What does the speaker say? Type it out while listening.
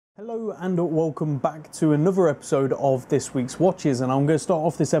Hello and welcome back to another episode of this week's watches, and I'm going to start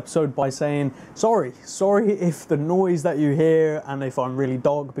off this episode by saying sorry if the noise that you hear and if I'm really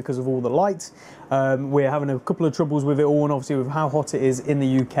dark because of all the light. We're having a couple of troubles with it all, and obviously with how hot it is in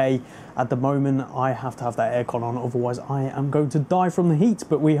the UK at the moment I have to have that aircon on, otherwise I am going to die from the heat.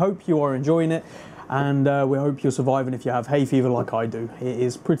 But we hope you are enjoying it, and we hope you're surviving if you have hay fever like I do. It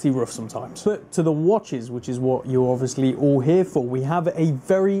is pretty rough sometimes. But to the watches, which is what you're obviously all here for, we have a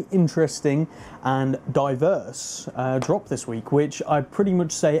very interesting and diverse drop this week, which I pretty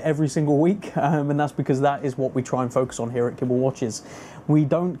much say every single week, and that's because that is what we try and focus on here at Kibble Watches. We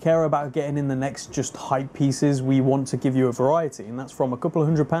don't care about getting in the next just hype pieces. We want to give you a variety, and that's from a couple of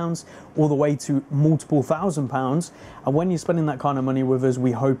 £100 all the way to multiple £1,000s. And when you're spending that kind of money with us,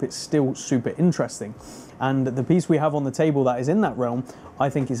 we hope it's still super interesting. And the piece we have on the table that is in that realm, I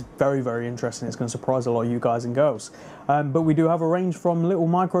think is very, very interesting. It's going to surprise a lot of you guys and girls. But we do have a range from little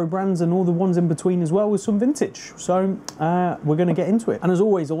micro brands and all the ones in between as well, with some vintage. So we're going to get into it. And as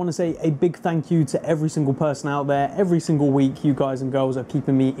always, I want to say a big thank you to every single person out there. Every single week, you guys and girls are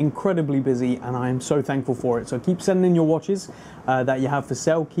keeping me incredibly busy, and I am so thankful for it. So keep sending in your watches that you have for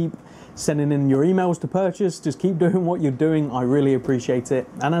sale. Keep sending in your emails to purchase. Just keep doing what you're doing. I really appreciate it.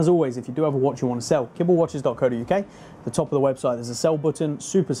 And as always, if you do have a watch you want to sell, kibblewatches.co.uk. The top of the website, there's a sell button.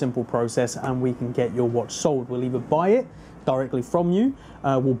 Super simple process, and we can get your watch sold. We'll either buy it directly from you,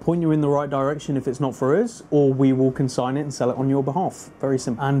 we'll point you in the right direction if it's not for us, or we will consign it and sell it on your behalf. Very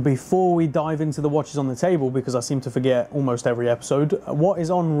simple. And before we dive into the watches on the table, because I seem to forget almost every episode, what is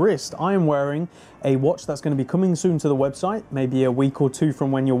on wrist? I am wearing a watch that's going to be coming soon to the website, maybe a week or two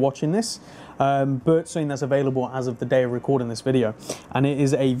from when you're watching this, but something that's available as of the day of recording this video. And it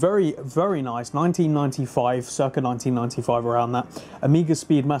is a very, very nice 1995, circa 1995, around that, Omega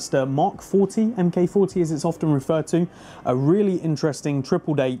Speedmaster Mark 40, MK40 as it's often referred to. A really interesting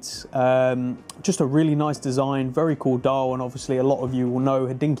triple date, just a really nice design, very cool dial, and obviously a lot of you will know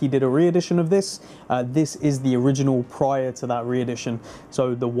Hodinkee did a re-edition of this. This is the original prior to that re-edition,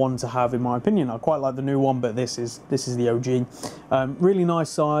 so the one to have in my opinion. I quite like the new one, but this is the OG. Really nice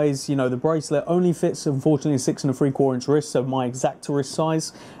size. You know, the bracelet only fits unfortunately 6 3/4 inch wrist, so my exact wrist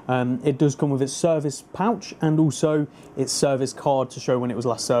size. It does come with its service pouch and also its service card to show when it was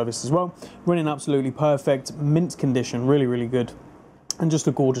last serviced as well. Running absolutely perfect, mint condition, really good, and just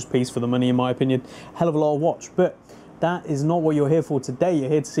a gorgeous piece for the money in my opinion. Hell of a lot of watch, but that is not what you're here for today. You're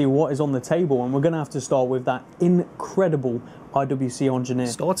here to see what is on the table, and we're going to have to start with that incredible IWC Ingenieur.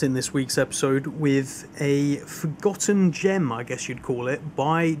 Starting this week's episode with a forgotten gem, I guess you'd call it,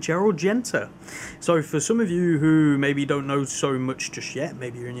 by Gerald Genta. So for some of you who maybe don't know so much just yet,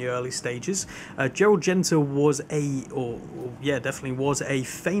 maybe you're in your early stages, Gerald Genta was definitely was a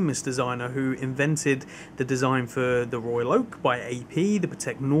famous designer who invented the design for the Royal Oak by AP, the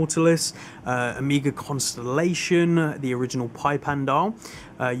Patek Nautilus, Omega Constellation, the original pipe and dial,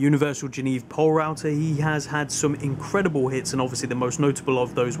 Universal Geneve pole router. He has had some incredible hits, and obviously the most notable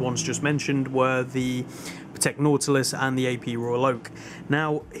of those ones just mentioned were the Patek Nautilus and the AP Royal Oak.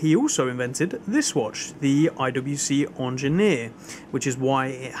 Now, he also invented this watch, the IWC Ingenieur, which is why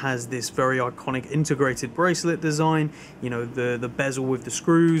it has this very iconic integrated bracelet design, you know, the bezel with the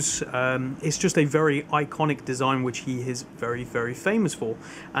screws. It's just a very iconic design which he is very, very famous for,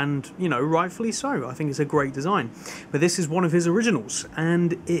 and, you know, rightfully so. I think it's a great design. But this is one of his originals,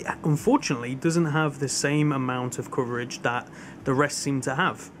 and it unfortunately doesn't have the same amount of coverage that the rest seem to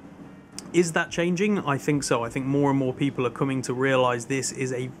have. Is that changing? I think so. I think more and more people are coming to realize this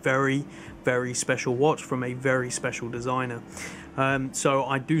is a very, very special watch from a very special designer. So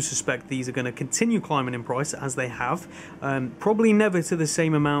I do suspect these are going to continue climbing in price as they have. Probably never to the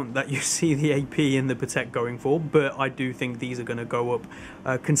same amount that you see the AP and the Patek going for, but I do think these are going to go up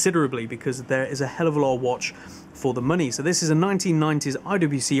considerably, because there is a hell of a lot of watch for the money. So this is a 1990s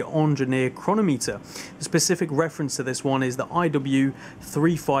IWC Ingenieur chronometer. The specific reference to this one is the IW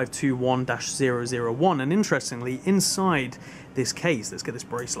 3521-001, and interestingly, inside this case, let's get this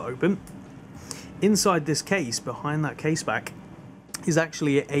bracelet open. Inside this case, behind that case back, is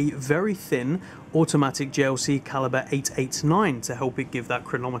actually a very thin automatic JLC caliber 889 to help it give that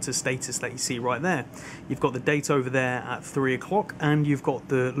chronometer status that you see right there. You've got the date over there at 3 o'clock, and you've got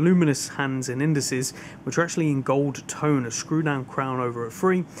the luminous hands and indices, which are actually in gold tone, a screw down crown over at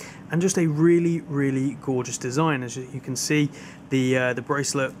 3, and just a really gorgeous design. As you can see, the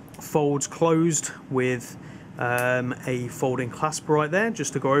bracelet folds closed with a folding clasp right there,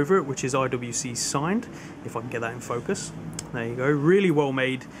 just to go over it, which is IWC signed, if I can get that in focus. There you go. Really well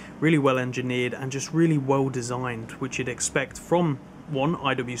made, really well engineered, and just really well designed, which you'd expect from one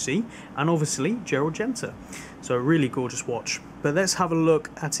IWC and obviously Gerald Genter. So a really gorgeous watch. But let's have a look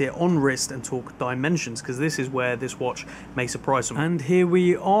at it on wrist and talk dimensions, because this is where this watch may surprise them. And here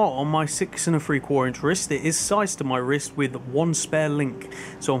we are on my 6 3/4 inch wrist. It is sized to my wrist with one spare link.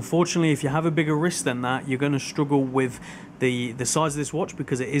 So unfortunately, if you have a bigger wrist than that, you're going to struggle with the size of this watch,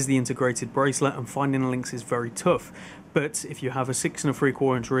 because it is the integrated bracelet and finding links is very tough. But if you have a 6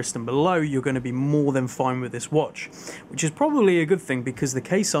 3/4 inch wrist and below, you're going to be more than fine with this watch, which is probably a good thing, because the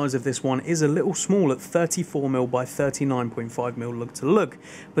case size of this one is a little small at 34mm by 39.5mm lug to lug.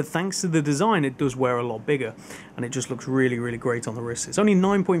 But thanks to the design, it does wear a lot bigger, and it just looks really, really great on the wrist. It's only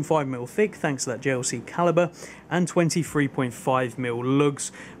 9.5mm thick, thanks to that JLC caliber, and 23.5mm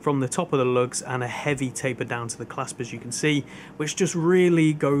lugs from the top of the lugs, and a heavy taper down to the clasp, as you can see, which just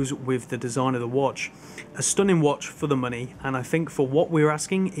really goes with the design of the watch. A stunning watch for the money, and I think for what we're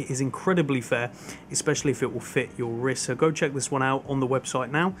asking, it is incredibly fair, especially if it will fit your wrist. So go check this one out on the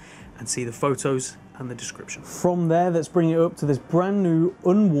website now and see the photos and the description. From there, let's bring it up to this brand new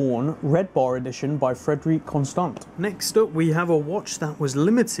unworn Redbar edition by Frederique Constant. Next up, we have a watch that was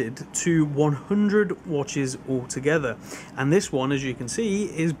limited to 100 watches altogether, and this one, as you can see,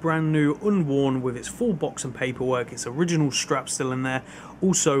 is brand new unworn with its full box and paperwork. Its original strap still in there,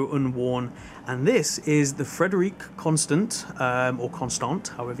 also unworn. And this is the Frederique Constant, or Constant,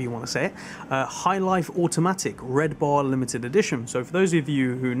 however you want to say it, High Life Automatic Redbar Limited Edition. So for those of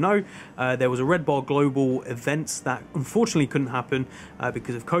you who know, there was a Redbar Global event that unfortunately couldn't happen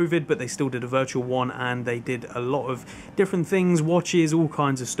because of COVID, but they still did a virtual one, and they did a lot of different things, watches, all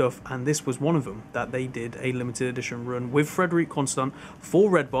kinds of stuff, and this was one of them that they did a limited edition run with Frederique Constant for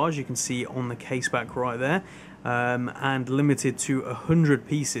Redbar, as you can see on the case back right there. And limited to 100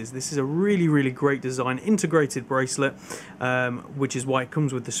 pieces. This is a really, really great design, integrated bracelet, which is why it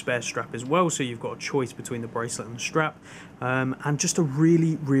comes with the spare strap as well, so you've got a choice between the bracelet and the strap, and just a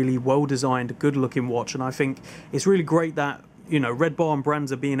really, really well designed, good looking watch. And I think it's really great that, you know, Redbar and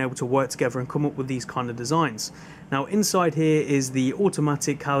brands are being able to work together and come up with these kind of designs. Now inside here is the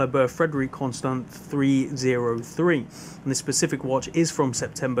automatic caliber Frederique Constant 303, and this specific watch is from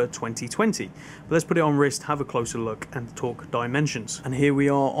September 2020. But let's put it on wrist, have a closer look, and talk dimensions. And here we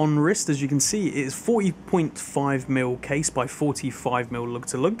are on wrist. As you can see, it is 40.5mm case by 45mm lug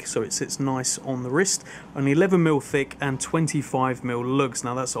to lug, so it sits nice on the wrist. Only 11mm thick and 25mm lugs.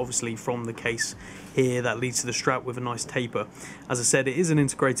 Now that's obviously from the case here that leads to the strap with a nice taper. As I said, it is an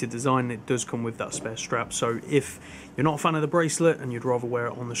integrated design. It does come with that spare strap, so if you're not a fan of the bracelet and you'd rather wear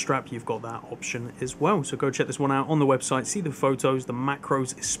it on the strap, you've got that option as well. So go check this one out on the website, see the photos, the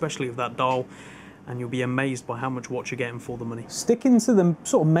macros, especially of that dial, and you'll be amazed by how much watch you're getting for the money. Sticking to the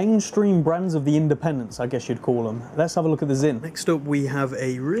sort of mainstream brands of the independents, I guess you'd call them, let's have a look at the Sinn. Next up, we have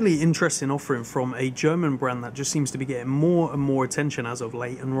a really interesting offering from a German brand that just seems to be getting more and more attention as of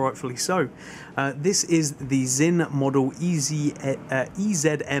late, and rightfully so. This is the Sinn model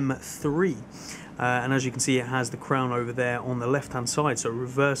EZM3. And as you can see, it has the crown over there on the left hand side, so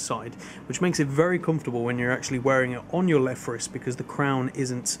reverse side, which makes it very comfortable when you're actually wearing it on your left wrist, because the crown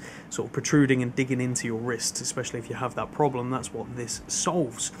isn't sort of protruding and digging into your wrist, especially if you have that problem. That's what this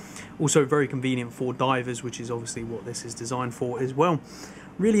solves. Also very convenient for divers, which is obviously what this is designed for as well.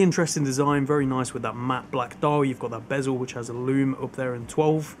 Really interesting design, very nice with that matte black dial. You've got that bezel which has a lume up there in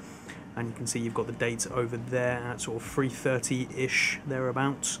 12, and you can see you've got the dates over there at sort of 3:30-ish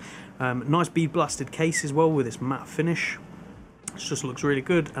thereabouts. Nice bead blasted case as well with this matte finish. It just looks really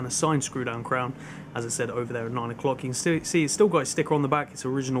good, and a signed screw down crown, as I said, over there at 9 o'clock. You can see it's still got a sticker on the back, its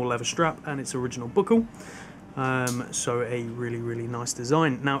original leather strap and its original buckle. So a really, really nice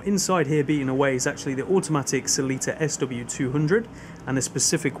design. Now inside here, beating away, is actually the automatic Sellita SW200, and the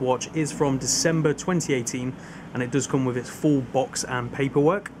specific watch is from December 2018, and it does come with its full box and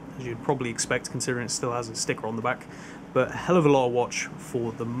paperwork, as you'd probably expect considering it still has a sticker on the back. But a hell of a lot of watch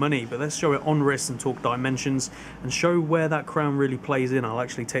for the money. But let's show it on wrist and talk dimensions and show where that crown really plays in. I'll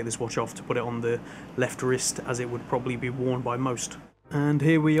actually take this watch off to put it on the left wrist, as it would probably be worn by most. And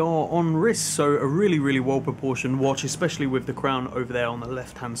here we are on wrist, so a really, really well proportioned watch, especially with the crown over there on the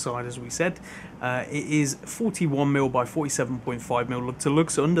left hand side, as we said. It is 41mm by 47.5mm lug to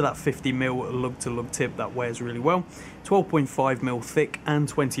lug, so under that 50mm lug to lug tip, that wears really well. 12.5mm thick and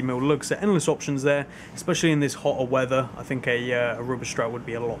 20mm lug, so endless options there, especially in this hotter weather. I think a rubber strap would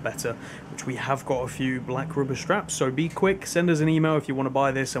be a lot better, which we have got a few black rubber straps, so be quick, send us an email if you want to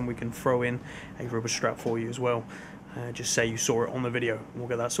buy this and we can throw in a rubber strap for you as well. just say you saw it on the video. We'll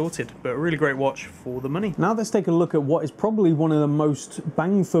get that sorted. But a really great watch for the money. Now let's take a look at what is probably one of the most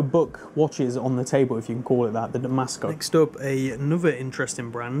bang for buck watches on the table, if you can call it that, the Damasco. Next up, another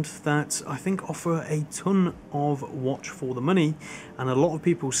interesting brand that I think offer a ton of watch for the money, and a lot of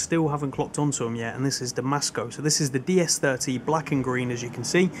people still haven't clocked onto them yet, and this is Damasco. So this is the DS30 black and green, as you can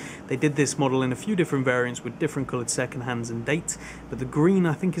see. They did this model in a few different variants with different coloured second hands and date, but the green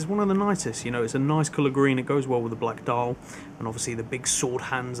I think is one of the nicest. You know, it's a nice colour green, it goes well with the black dial, and obviously the big sword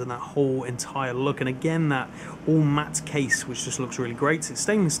hands and that whole entire look, and again that all matte case which just looks really great. It's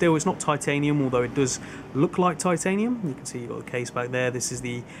stainless steel, it's not titanium, although it does look like titanium. You can see you've got the case back there. This is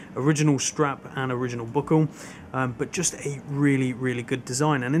the original strap and original buckle, but just a really good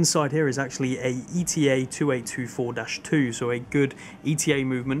design. And inside here is actually a ETA 2824-2, so a good ETA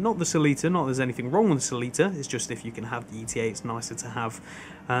movement, not the Solita, not that there's anything wrong with the Solita, it's just if you can have the ETA it's nicer to have.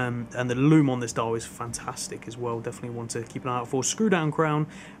 And the loom on this dial is fantastic as well, definitely one to keep an eye out for. Screw down crown,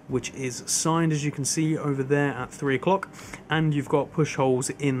 which is signed, as you can see over there, at 3 o'clock, and you've got push holes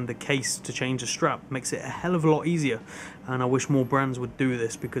in the case to change the strap. Makes it a hell of a lot easier, and I wish more brands would do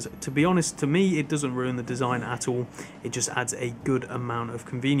this, because to be honest, to me it doesn't ruin the design at all, it just adds a good amount of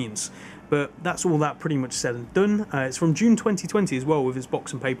convenience. But that's all that pretty much said and done. It's from June 2020 as well, with its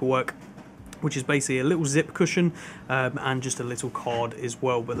box and paperwork, which is basically a little zip cushion and just a little card as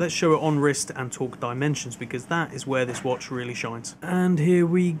well. But let's show it on wrist and talk dimensions, because that is where this watch really shines. And here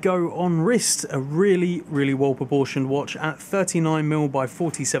we go on wrist, a really well proportioned watch at 39mm by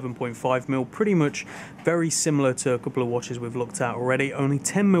 47.5mm, pretty much very similar to a couple of watches we've looked at already, only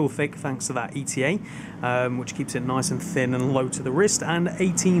 10mm thick thanks to that ETA, which keeps it nice and thin and low to the wrist, and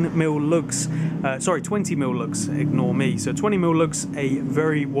 18mm lugs, sorry 20mm lugs, ignore me, so 20mm lugs, a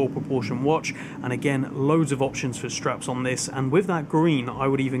very well proportioned watch. And again, loads of options for straps on this, and with that green I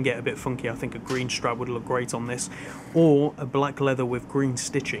would even get a bit funky. I think a green strap would look great on this, or a black leather with green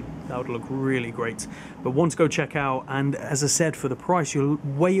stitching, that would look really great. But one to go check out, and as I said, for the price you're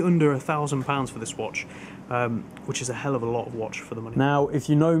way under £1,000 for this watch, which is a hell of a lot of watch for the money. Now, if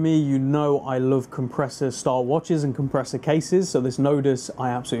you know me, you know I love compressor style watches and compressor cases, so this Nodus I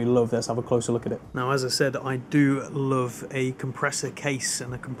absolutely love. Let's have a closer look at it. Now, as I said, I do love a compressor case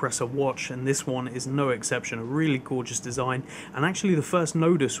and a compressor watch, and this one is no exception. A really gorgeous design, and actually the first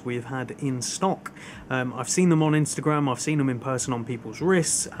Nodus we've had in stock. I've seen them on Instagram, I've seen them in person on people's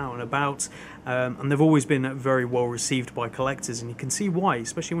wrists, out and about, and they've always been very well received by collectors, and you can see why,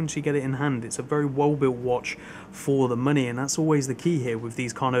 especially once you get it in hand. It's a very well built watch for the money, and that's always the key here with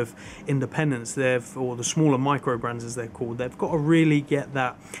these kind of independents, or the smaller micro brands as they're called. They've got to really get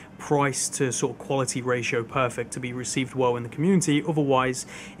that price to sort of quality ratio perfect to be received well in the community. Otherwise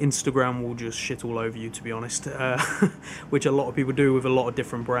Instagram will just shit all over you, to be honest, which a lot of people do with a lot of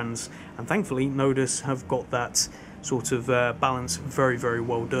different brands, and thankfully Nodus have got that sort of balance very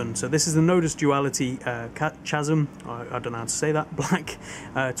well done. So this is the Nodus Duality Chasm, I don't know how to say that, black,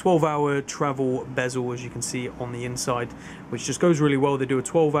 12-hour travel bezel, as you can see on the inside, which just goes really well. They do a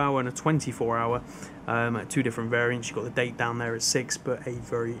 12-hour and a 24-hour, two different variants. You've got the date down there at 6, but a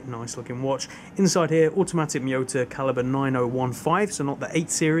very nice looking watch. Inside here, automatic Miyota caliber 9015, so not the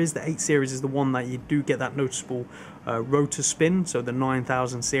 8 series. The 8 series is the one that you do get that noticeable rotor spin, so the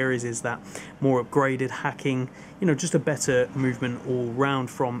 9000 series is that more upgraded hacking, you know, just a better movement all round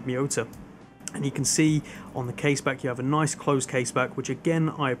from Miyota. And you can see on the case back you have a nice closed case back, which again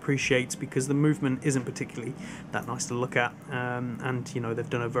I appreciate because the movement isn't particularly that nice to look at, and you know, they've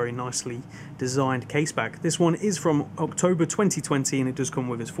done a very nicely designed case back. This one is from October 2020, and it does come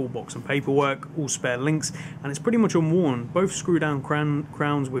with its full box and paperwork, all spare links, and it's pretty much unworn. Both screw down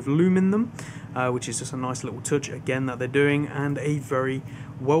crowns with loom in them, which is just a nice little touch again that they're doing, and a very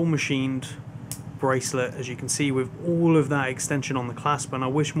well machined bracelet, as you can see, with all of that extension on the clasp. And I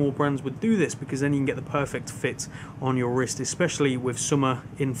wish more brands would do this, because then you can get the perfect fit on your wrist, especially with summer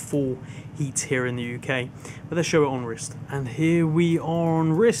in full heat here in the UK. But let's show it on wrist. And here we are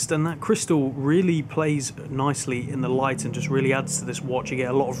on wrist, and that crystal really plays nicely in the light and just really adds to this watch. You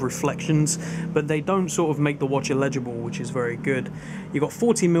get a lot of reflections, but they don't sort of make the watch illegible, which is very good. You've got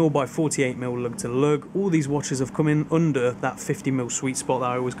 40mm by 48mm lug to lug. All these watches have come in under that 50mm sweet spot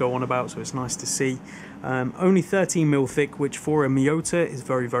that I always go on about, so it's nice to see. Only 13mm thick, which for a Miyota is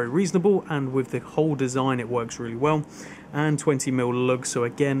very reasonable, and with the whole design it works really well. And 20mm lug, so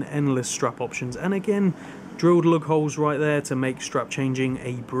again endless strap options, and again drilled lug holes right there to make strap changing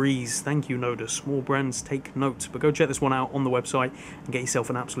a breeze. Thank you, Noda. Small brands take note. But go check this one out on the website and get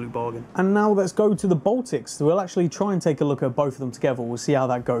yourself an absolute bargain. And now let's go to the Baltics. We'll actually try and take a look at both of them together. We'll see how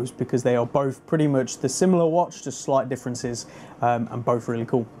that goes, because they are both pretty much the similar watch, just slight differences, and both really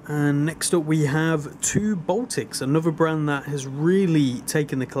cool. And next up we have two Baltics, another brand that has really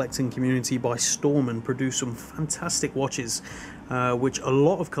taken the collecting community by storm and produced some fantastic watches, which a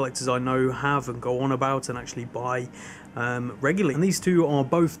lot of collectors I know have and go on about and actually buy regularly. And these two are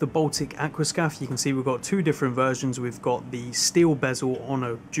both the Baltic Aquascaph. You can see we've got two different versions. We've got the steel bezel on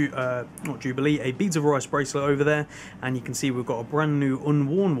a not Jubilee, a beads of rice bracelet over there, and you can see we've got a brand new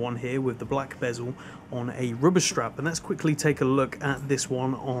unworn one here with the black bezel on a rubber strap. And let's quickly take a look at this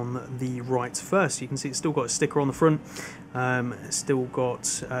one on the right first. You can see it's still got a sticker on the front, still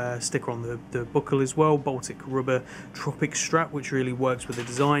got a sticker on the buckle as well, Baltic rubber tropic strap, which really works with the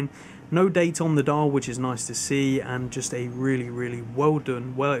design. No date on the dial, which is nice to see, and just a really well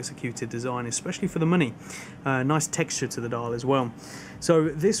done, well executed design, especially for the money. Nice texture to the dial as well. So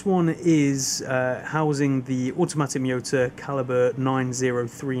this one is housing the automatic Miyota caliber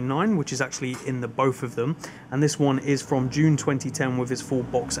 9039, which is actually in the both of them, and this one is from June 2010 with its full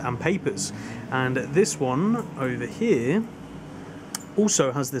box and papers. And this one over here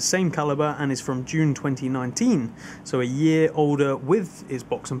also has the same caliber and is from June 2019, so a year older with its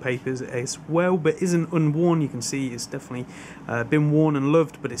box and papers as well, but isn't unworn. You can see it's definitely been worn and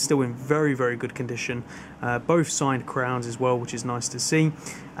loved, but it's still in very good condition. Both signed crowns as well, which is nice to see,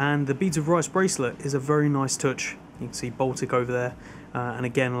 and the beads of rice bracelet is a very nice touch. You can see Baltic over there. And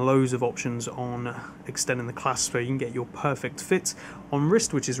again, loads of options on extending the clasp so you can get your perfect fit on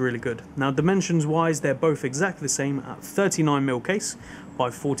wrist, which is really good. Now, dimensions wise, they're both exactly the same at 39mm case by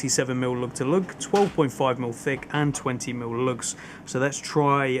 47mm lug to lug, 12.5mm thick and 20mm lugs. So let's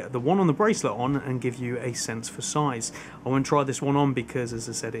try the one on the bracelet on and give you a sense for size. I won't try this one on because, as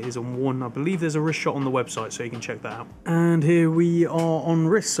I said, it is unworn. I believe there's a wrist shot on the website, so you can check that out. And here we are on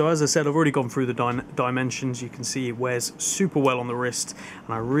wrist. So as I said, I've already gone through the dimensions. You can see it wears super well on the wrist,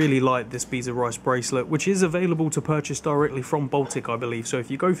 and I really like this beads of rice bracelet, which is available to purchase directly from Baltic, I believe. So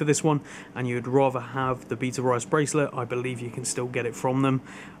if you go for this one and you'd rather have the beads of rice bracelet, I believe you can still get it from them.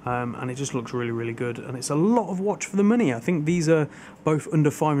 And it just looks really good, and it's a lot of watch for the money. I think these are both under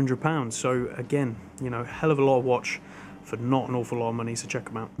 £500, so again, you know, hell of a lot of watch for not an awful lot of money, so check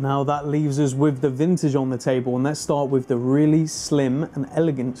them out. Now that leaves us with the vintage on the table, and let's start with the really slim and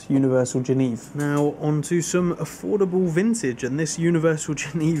elegant Universal Geneve. Now onto some affordable vintage, and this Universal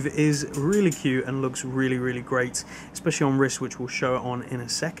Geneve is really cute and looks really great, especially on wrist, which we'll show it on in a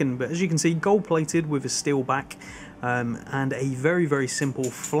second. But as you can see, gold plated with a steel back, and a very simple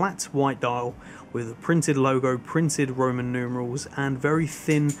flat white dial with a printed logo, printed Roman numerals, and very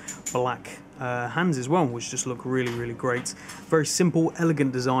thin black hands as well, which just look really great. Very simple,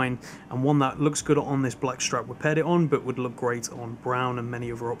 elegant design, and one that looks good on this black strap we paired it on, but would look great on brown and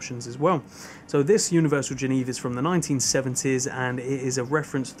many other options as well. So this Universal Geneve is from the 1970s, and it is a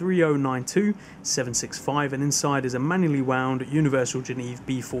reference 3092765, and inside is a manually wound Universal Geneve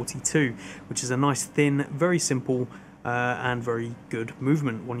B42, which is a nice thin, very simple and very good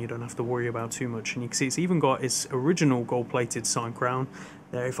movement, one you don't have to worry about too much. And you can see it's even got its original gold-plated sign crown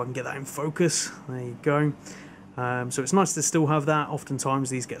there, if I can get that in focus. There you go. So it's nice to still have that. Oftentimes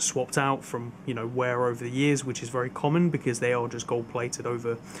these get swapped out from, you know, wear over the years, which is very common because they are just gold-plated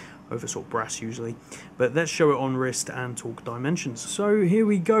over sort of brass usually. But let's show it on wrist and talk dimensions. So here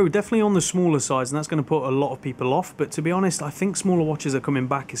we go, definitely on the smaller size, and that's going to put a lot of people off, but to be honest, I think smaller watches are coming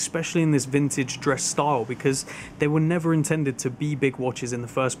back, especially in this vintage dress style, because they were never intended to be big watches in the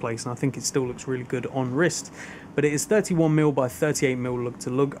first place, and I think it still looks really good on wrist. But it is 31mm by 38mm lug to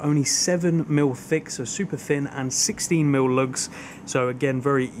lug, only 7mm thick, so super thin, and 16mm lugs, so again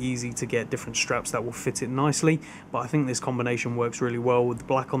very easy to get different straps that will fit it nicely. But I think this combination works really well with the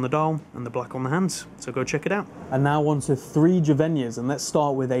black on the dial and the black on the hands, so go check it out. And now on to three Juvenias, and let's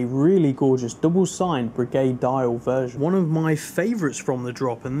start with a really gorgeous double-signed Brigade dial version. One of my favourites from the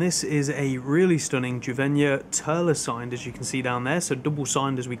drop, and this is a really stunning Juvenia Turler signed, as you can see down there, so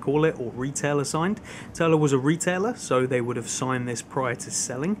double-signed as we call it, or retailer signed. Turler was a retailer, so they would have signed this prior to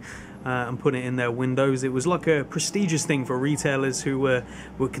selling. And put it in their windows. It was like a prestigious thing for retailers who were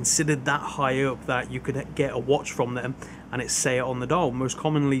considered that high up that you could get a watch from them and it's say it on the dial. Most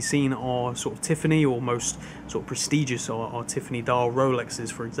commonly seen are sort of Tiffany, or most sort of prestigious are Tiffany dial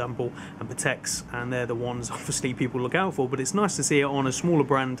Rolexes, for example, and Pateks, and they're the ones obviously people look out for. But it's nice to see it on a smaller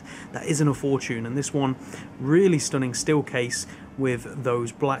brand that isn't a fortune, and this one really stunning steel case with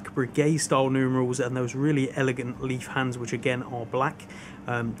those black Brigade style numerals and those really elegant leaf hands, which again are black.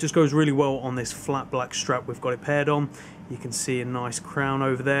 Just goes goes really well on this flat black strap we've got it paired on. You can see a nice crown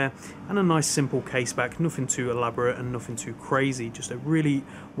over there and a nice simple case back, nothing too elaborate and nothing too crazy, just a really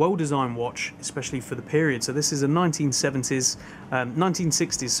well designed watch, especially for the period. So this is a 1960s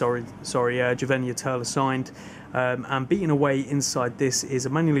Juvenia Turler signed, and beating away inside this is a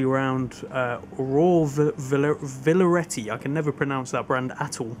manually wound Aurore Villeretti. I can never pronounce that brand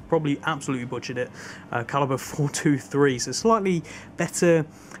at all, probably absolutely butchered it, caliber 423, so slightly better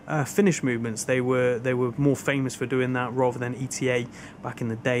finish movements. They were more famous for doing that rather than ETA back in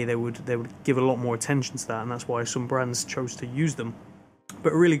the day. They would give a lot more attention to that, and that's why some brands chose to use them.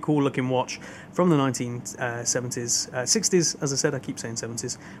 But a really cool looking watch from the 60s, as I said, I keep saying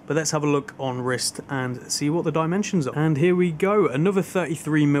 70s, but let's have a look on wrist and see what the dimensions are. And here we go, another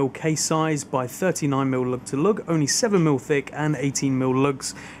 33mm case size by 39mm lug to lug, only 7mm thick and 18mm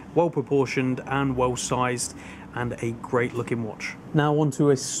lugs, well proportioned and well sized, and a great looking watch. Now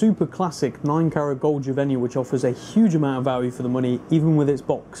onto a super classic 9-carat gold Juvenia, which offers a huge amount of value for the money, even with its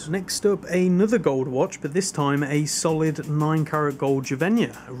box. Next up, another gold watch, but this time a solid 9-carat gold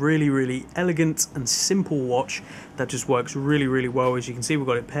Juvenia. A really elegant and simple watch that just works really well. As you can see, we've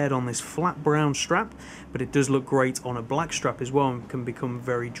got it paired on this flat brown strap, but it does look great on a black strap as well, and can become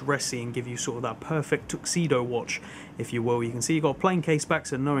very dressy and give you sort of that perfect tuxedo watch, if you will. You can see you've got plain case back,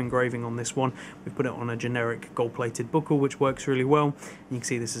 so no engraving on this one. We've put it on a generic gold-plated buckle, which works really well. And you can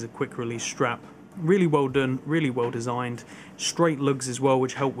see this is a quick release strap. Really well done, really well designed. Straight lugs as well,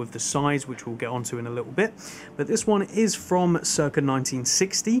 which help with the size, which we'll get onto in a little bit. But this one is from circa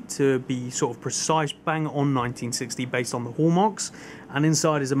 1960, to be sort of precise, bang on 1960 based on the hallmarks. And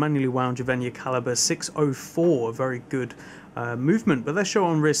inside is a manually wound Juvenia caliber 604, a very good movement. But let's show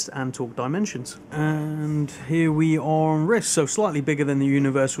on wrist and talk dimensions. And here we are on wrist, so slightly bigger than the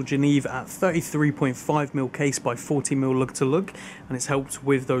Universal Geneve at 33.5mm case by 40mm lug to lug, and it's helped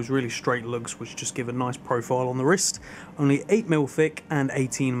with those really straight lugs, which just give a nice profile on the wrist. Only 8mm thick and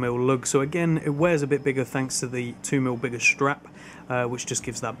 18mm lug, so again it wears a bit bigger thanks to the 2mm bigger strap, which just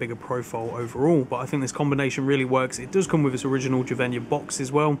gives that bigger profile overall. But I think this combination really works. It does come with its original Juvenia box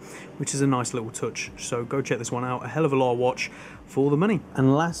as well, which is a nice little touch, so go check this one out. A hell of a lot of watch for the money.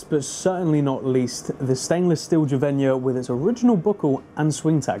 And last but certainly not least, the stainless steel Juvenia with its original buckle and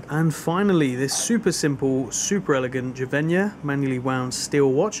swing tag. And finally, this super simple, super elegant Juvenia manually wound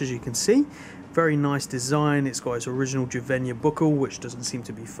steel watch, as you can see. Very nice design. It's got its original Juvenia buckle, which doesn't seem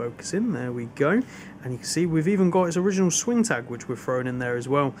to be focusing. There we go. And you can see we've even got its original swing tag, which we've thrown in there as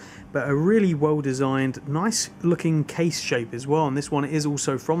well. But a really well designed, nice looking case shape as well. And this one is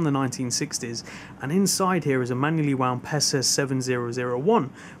also from the 1960s. And inside here is a manually wound PESA 7001,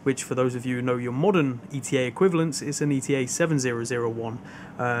 which for those of you who know your modern ETA equivalents, it's an ETA 7001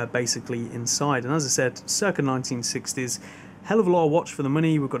 basically inside. And as I said, circa 1960s. Hell of a lot of watch for the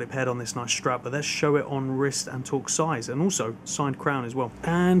money. We've got it paired on this nice strap, but let's show it on wrist and talk size, and also signed crown as well.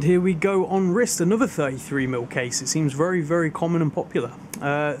 And here we go on wrist, another 33mm case. It seems very common and popular.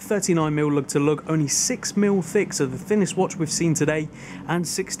 39mm lug to lug, only 6mm thick, so the thinnest watch we've seen today, and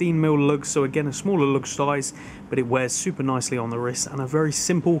 16mm lug, so again a smaller lug size, but it wears super nicely on the wrist, and a very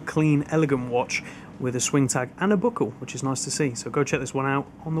simple, clean, elegant watch with a swing tag and a buckle, which is nice to see. So go check this one out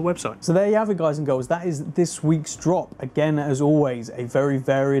on the website. So there you have it, guys and girls. That is this week's drop. Again, as always, a very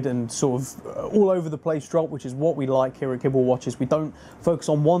varied and sort of all over the place drop, which is what we like here at Kibble Watches. We don't focus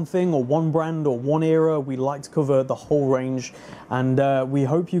on one thing or one brand or one era. We like to cover the whole range, and we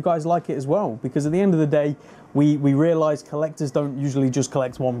hope you guys like it as well, because at the end of the day, we realize collectors don't usually just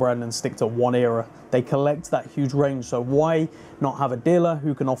collect one brand and stick to one era. They collect that huge range, so why not have a dealer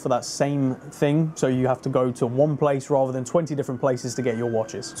who can offer that same thing, so you have to go to one place rather than 20 different places to get your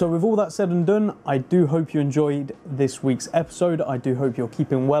watches. So with all that said and done, I do hope you enjoyed this week's episode. I do hope you're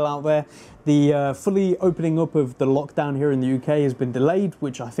keeping well out there. The fully opening up of the lockdown here in the UK has been delayed,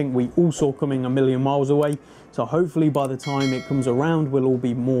 which I think we all saw coming a million miles away. So hopefully by the time it comes around, we'll all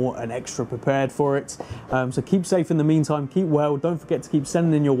be more and extra prepared for it. So keep safe in the meantime, keep well. Don't forget to keep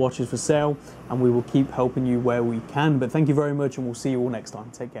sending in your watches for sale, and we will keep helping you where we can. But thank you very much, and we'll see you all next time.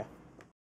 Take care.